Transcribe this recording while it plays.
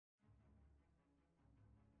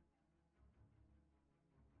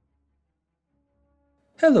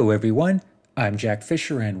Hello everyone, I'm Jack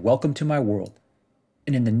Fisher and welcome to my world.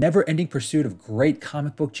 And in the never-ending pursuit of great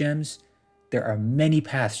comic book gems, there are many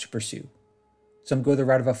paths to pursue. Some go the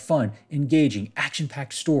route of a fun, engaging,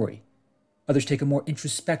 action-packed story. Others take a more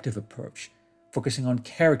introspective approach, focusing on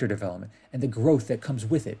character development and the growth that comes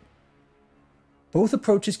with it. Both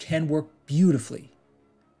approaches can work beautifully,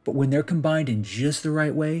 but when they're combined in just the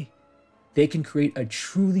right way, they can create a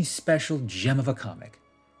truly special gem of a comic.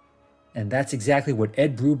 And that's exactly what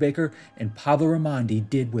Ed Brubaker and Pablo Raimondi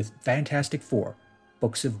did with Fantastic Four,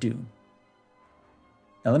 Books of Doom.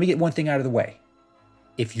 Now let me get one thing out of the way.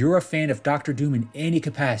 If you're a fan of Doctor Doom in any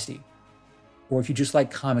capacity, or if you just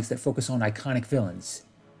like comics that focus on iconic villains,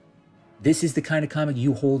 this is the kind of comic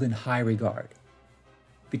you hold in high regard.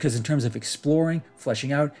 Because in terms of exploring,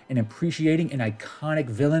 fleshing out, and appreciating an iconic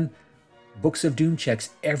villain, Books of Doom checks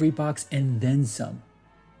every box and then some.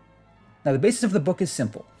 Now the basis of the book is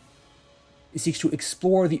simple. It seeks to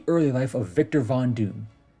explore the early life of Victor Von Doom,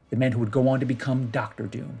 the man who would go on to become Doctor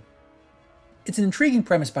Doom. It's an intriguing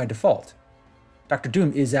premise by default. Doctor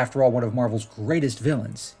Doom is, after all, one of Marvel's greatest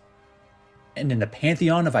villains. And in the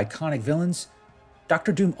pantheon of iconic villains,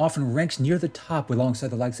 Doctor Doom often ranks near the top alongside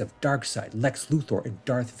the likes of Darkseid, Lex Luthor, and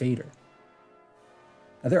Darth Vader.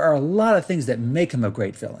 Now there are a lot of things that make him a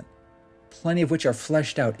great villain, plenty of which are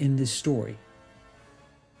fleshed out in this story.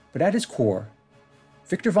 But at his core,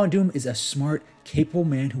 Victor Von Doom is a smart, capable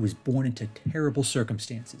man who was born into terrible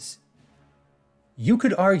circumstances. You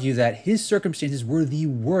could argue that his circumstances were the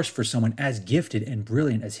worst for someone as gifted and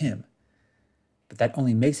brilliant as him, but that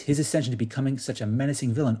only makes his ascension to becoming such a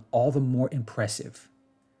menacing villain all the more impressive.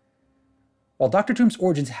 While Doctor Doom's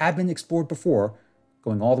origins have been explored before,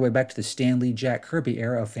 going all the way back to the Stan Lee Jack Kirby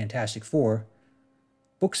era of Fantastic Four,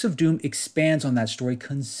 Books of Doom expands on that story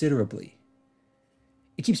considerably.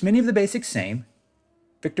 It keeps many of the basics same.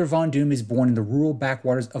 Victor Von Doom is born in the rural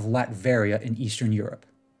backwaters of Latveria in Eastern Europe.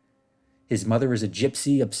 His mother is a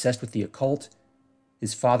gypsy obsessed with the occult.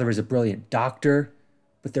 His father is a brilliant doctor,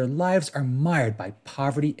 but their lives are mired by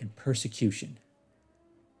poverty and persecution.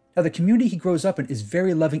 Now, the community he grows up in is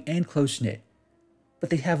very loving and close-knit,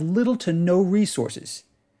 but they have little to no resources,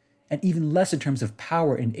 and even less in terms of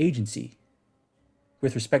power and agency.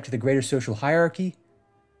 With respect to the greater social hierarchy,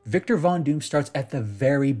 Victor Von Doom starts at the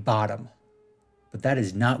very bottom. But that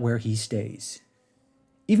is not where he stays.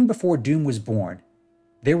 Even before Doom was born,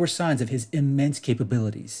 there were signs of his immense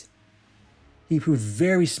capabilities. He proved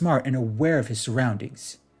very smart and aware of his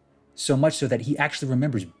surroundings, so much so that he actually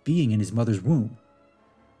remembers being in his mother's womb.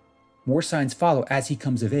 More signs follow as he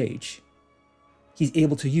comes of age. He's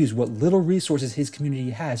able to use what little resources his community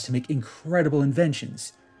has to make incredible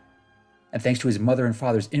inventions. And thanks to his mother and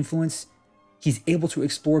father's influence, he's able to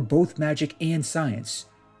explore both magic and science,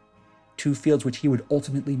 two fields which he would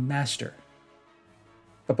ultimately master.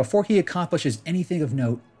 But before he accomplishes anything of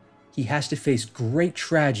note, he has to face great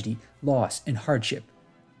tragedy, loss, and hardship.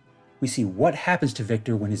 We see what happens to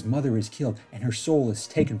Victor when his mother is killed and her soul is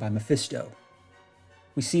taken by Mephisto.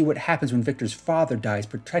 We see what happens when Victor's father dies,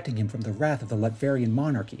 protecting him from the wrath of the Latverian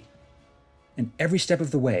monarchy. And every step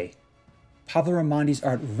of the way, Pablo Raimondi's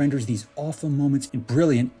art renders these awful moments in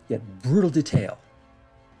brilliant yet brutal detail.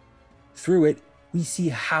 Through it, we see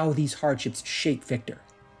how these hardships shape Victor.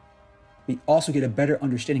 We also get a better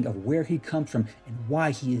understanding of where he comes from and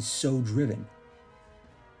why he is so driven.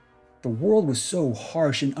 The world was so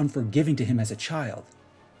harsh and unforgiving to him as a child.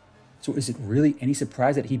 So is it really any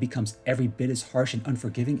surprise that he becomes every bit as harsh and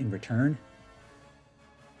unforgiving in return?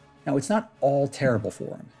 Now, it's not all terrible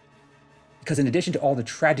for him, because in addition to all the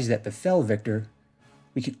tragedies that befell Victor,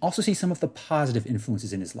 we can also see some of the positive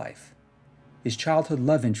influences in his life. His childhood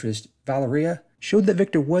love interest, Valeria, showed that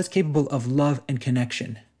Victor was capable of love and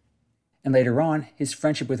connection. And later on, his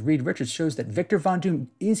friendship with Reed Richards shows that Victor Von Doom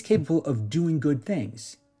is capable of doing good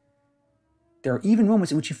things. There are even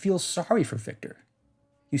moments in which you feel sorry for Victor.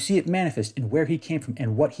 You see it manifest in where he came from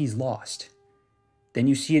and what he's lost. Then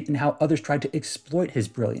you see it in how others tried to exploit his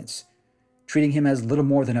brilliance, treating him as little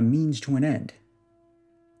more than a means to an end.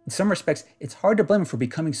 In some respects, it's hard to blame him for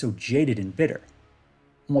becoming so jaded and bitter.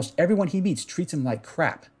 Almost everyone he meets treats him like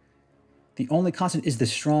crap. The only constant is the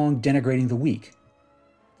strong denigrating the weak.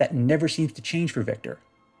 That never seems to change for Victor.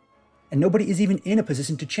 And nobody is even in a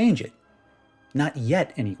position to change it. Not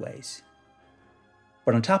yet, anyways.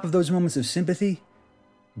 But on top of those moments of sympathy,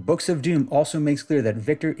 Books of Doom also makes clear that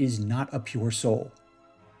Victor is not a pure soul.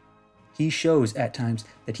 He shows at times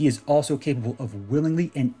that he is also capable of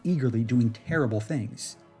willingly and eagerly doing terrible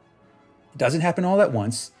things. It doesn't happen all at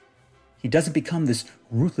once. He doesn't become this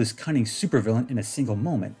ruthless, cunning supervillain in a single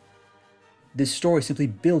moment. This story simply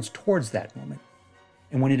builds towards that moment.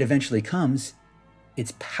 And when it eventually comes,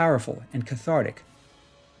 It's powerful and cathartic,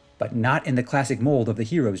 but not in the classic mold of the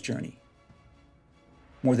hero's journey.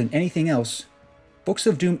 More than anything else, Books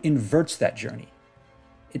of Doom inverts that journey.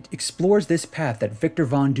 It explores this path that Victor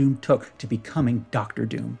Von Doom took to becoming Doctor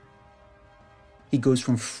Doom. He goes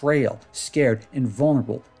from frail, scared, and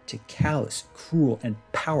vulnerable to callous, cruel, and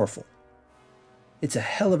powerful. It's a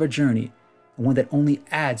hell of a journey, and one that only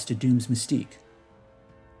adds to Doom's mystique.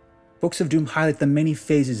 Books of Doom highlight the many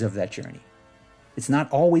phases of that journey. It's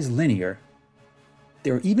not always linear.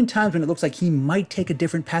 There are even times when it looks like he might take a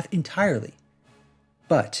different path entirely.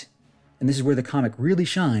 But, and this is where the comic really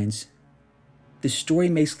shines, the story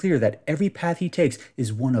makes clear that every path he takes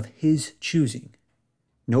is one of his choosing.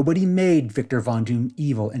 Nobody made Victor Von Doom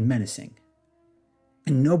evil and menacing.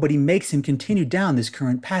 And nobody makes him continue down this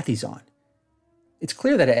current path he's on. It's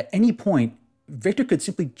clear that at any point, Victor could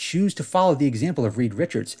simply choose to follow the example of Reed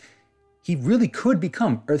Richards. He really could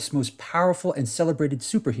become Earth's most powerful and celebrated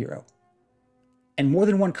superhero. And more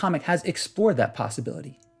than one comic has explored that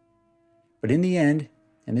possibility. But in the end,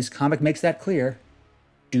 and this comic makes that clear,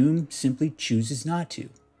 Doom simply chooses not to.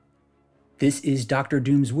 This is Doctor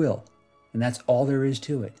Doom's will, and that's all there is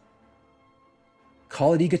to it.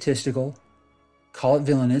 Call it egotistical, call it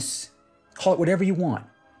villainous, call it whatever you want.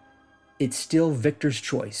 It's still Victor's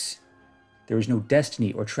choice. There is no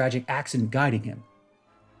destiny or tragic accident guiding him.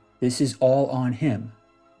 This is all on him.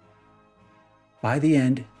 By the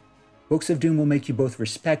end, Books of Doom will make you both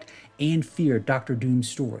respect and fear Doctor Doom's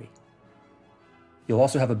story. You'll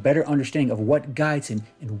also have a better understanding of what guides him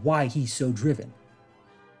and why he's so driven.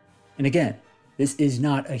 And again, this is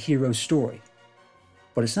not a hero's story,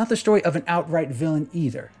 but it's not the story of an outright villain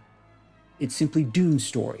either. It's simply Doom's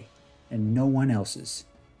story and no one else's.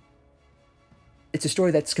 It's a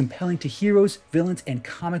story that's compelling to heroes, villains, and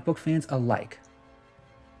comic book fans alike.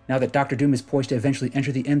 Now that Doctor Doom is poised to eventually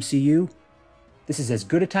enter the MCU, this is as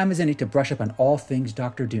good a time as any to brush up on all things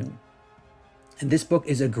Doctor Doom. And this book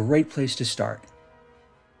is a great place to start.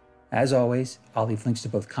 As always, I'll leave links to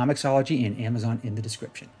both Comixology and Amazon in the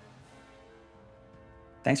description.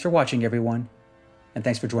 Thanks for watching, everyone, and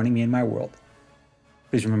thanks for joining me in my world.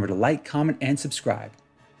 Please remember to like, comment, and subscribe.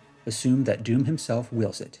 Assume that Doom himself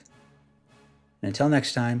wills it. And until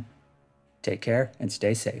next time, take care and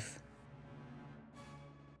stay safe.